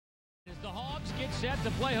Hogs get set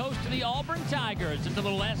to play host to the Auburn Tigers. It's a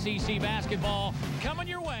little SEC basketball coming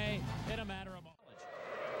your way in a matter of moments.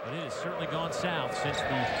 But it has certainly gone south since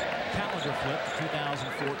the calendar flip to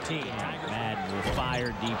 2014. Madden will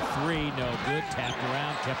fire deep three. No good. Tapped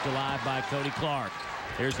around. Kept alive by Cody Clark.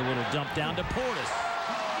 Here's a little dump down to Portis.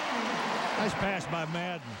 Nice pass by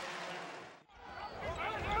Madden.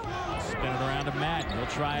 Spinning around to Madden. He'll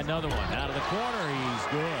try another one. Out of the corner. He's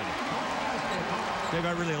good.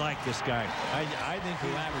 I really like this guy. I think he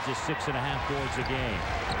averages 6.5 boards a game.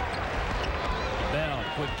 Bell,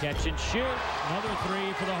 quick catch and shoot. Another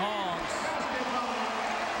three for the Hogs.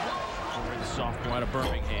 For the sophomore out of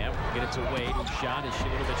Birmingham. Get it to Wade, whose shot is a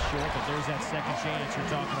little bit short, but there's that second chance you're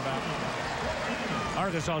talking about.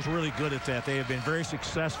 Arkansas is really good at that. They have been very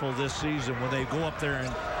successful this season when they go up there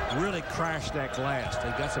and really crash that glass.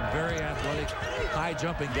 They've got some very athletic,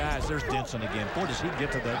 high-jumping guys. There's Denson again. Boy, does he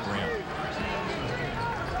get to that rim.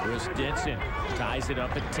 Here's Denson. Ties it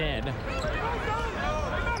up at 10.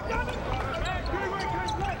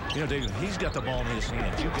 You know, David, he's got the ball in his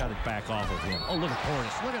hands. You've got to back off of him. Oh, look at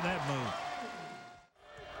Portis. Look at that move.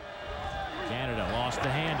 Canada lost the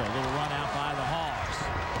handle. A little run out by the Hogs.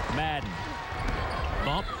 Madden.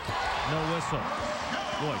 Bump. No whistle.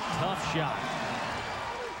 Boy, tough shot.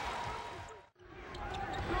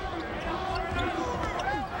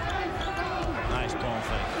 Nice ball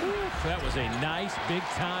fake. That was a nice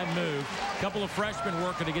big-time move. A couple of freshmen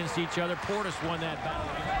working against each other. Portis won that battle.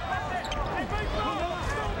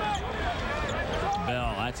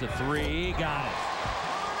 Bell, that's a three. Got it.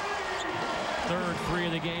 Third three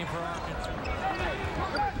of the game for Arkansas.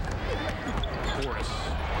 Portis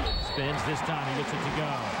spins this time. He gets it to go.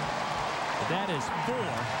 But that is 4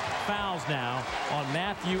 fouls now on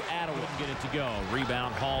Matthew Adderall. Wouldn't get it to go.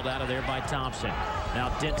 Rebound hauled out of there by Thompson. Now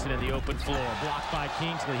Denson in the open floor. Blocked by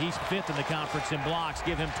Kingsley. He's 5th in the conference in blocks.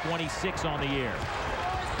 Give him 26 on the year.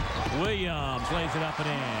 Williams lays it up and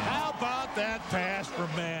in. How about that pass from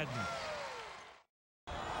Madden?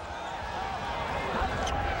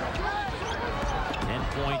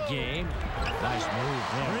 Point game. Nice move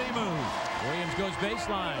there. Great move. Williams goes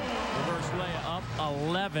baseline. Reverse layup,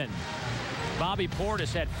 11. Bobby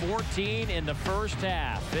Portis had 14 in the first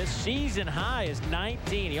half. His season high is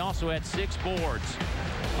 19. He also had 6 boards.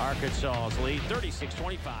 Arkansas's lead,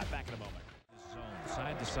 36-25. Back in a moment. Zone,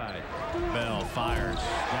 side to side. Bell fires.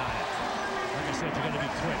 Got it. Like I said, you're going to be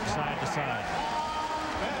quick, side to side.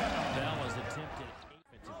 Bell is attempted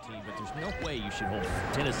defensive team, but there's no way you should hold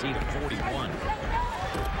Tennessee to 41.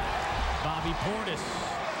 Bobby Portis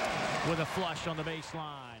with a flush on the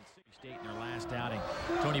baseline. State in their last outing.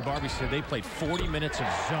 Tony Barbie said they played 40 minutes of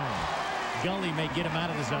zone. Gully may get them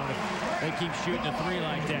out of the zone if they keep shooting a three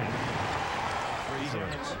like that.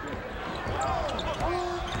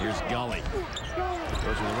 Here's Gully. Goes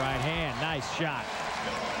with the right hand. Nice shot.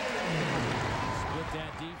 Split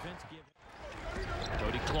that defense.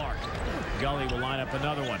 Cody Clark. Gully will line up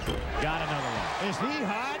another one. Got another one. Is he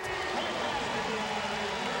hot?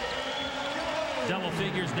 Double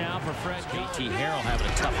figures now for Fred. JT Harrell having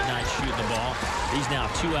a tough night shooting the ball. He's now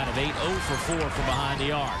 2 out of 8, 0 for 4 from behind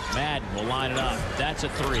the arc. Madden will line it up. That's a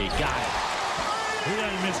 3. Got it. He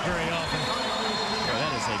doesn't miss very often. Well, that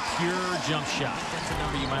is a pure jump shot. That's a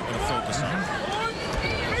number you might want to focus on.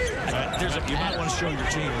 You might want to show your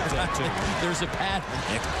team with that, too. There's a pattern.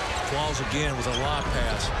 Qualls again with a lob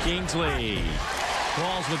pass. Kingsley.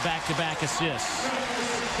 Qualls with back-to-back assists.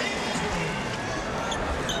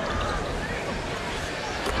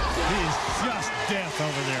 He is just death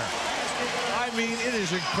over there. I mean, it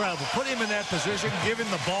is incredible. Put him in that position, give him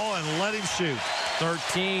the ball, and let him shoot.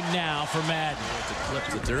 13 now for Madden. The clip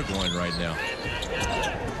that they're going right now.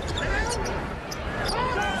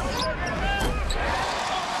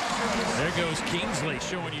 There goes Kingsley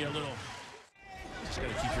showing you a little. Just got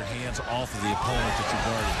to keep your hands off of the opponent that you're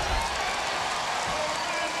guarding.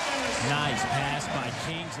 Nice pass by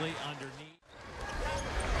Kingsley underneath.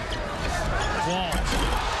 Qualls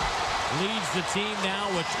leads the team now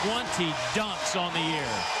with 20 dunks on the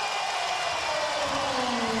year.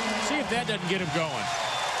 See if that doesn't get him going.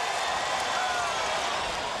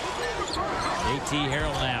 A.T.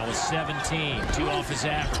 Harrell now with 17. 2 off his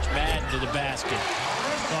average. Madden to the basket.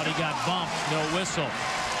 Thought he got bumped. No whistle.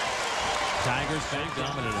 Tigers very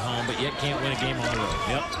dominant at home, but yet can't win a game on the road.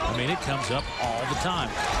 Yep. I mean, it comes up all the time.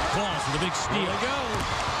 Qualls with a big steal. There we go.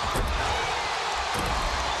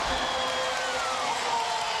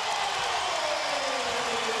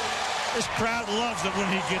 This crowd loves it when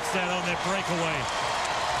he gets that on that breakaway.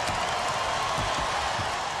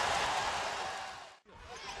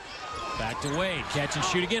 Back to Wade. Catch and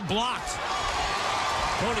shoot again. Blocked.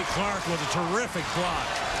 Cody Clark with a terrific block.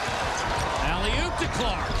 Now Alley-oop to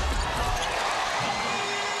Clark.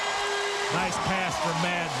 Nice pass for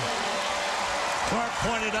Madden. Clark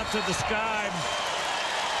pointed up to the sky.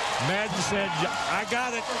 Madden said, I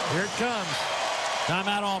got it. Here it comes.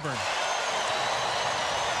 Timeout Auburn.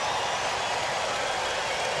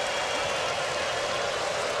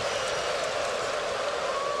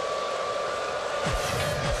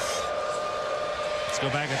 Let's go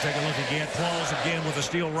back and take a look again. Pauls again with a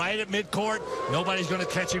steal right at midcourt. Nobody's going to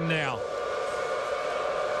catch him now.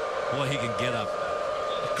 Boy, he can get up.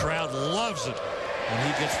 The crowd loves it when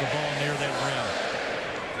he gets the ball near that rim.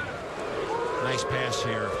 Nice pass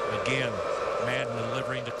here. Again, Madden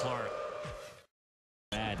delivering to Clark.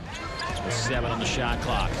 Madden with 7 on the shot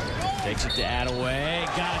clock. Takes it to Attaway.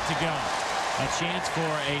 Got it to go. A chance for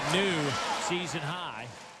a new season high.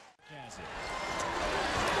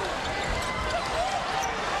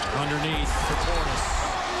 Underneath for Portis.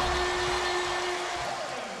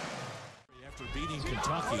 After beating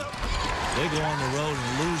Kentucky, they go on the road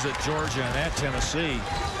and lose at Georgia and at Tennessee.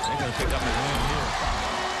 They're going to pick up a win here.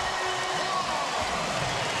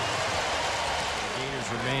 The Gators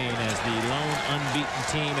remain as the lone unbeaten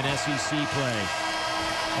team in SEC play.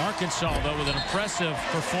 Arkansas, though, with an impressive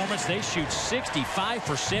performance. They shoot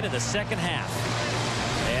 65% in the second half.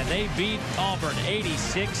 And they beat Auburn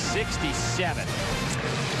 86-67.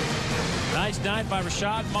 Nice night by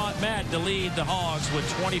Rashad Madden to lead the Hogs with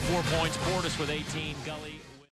 24 points. Portis with 18. Gully.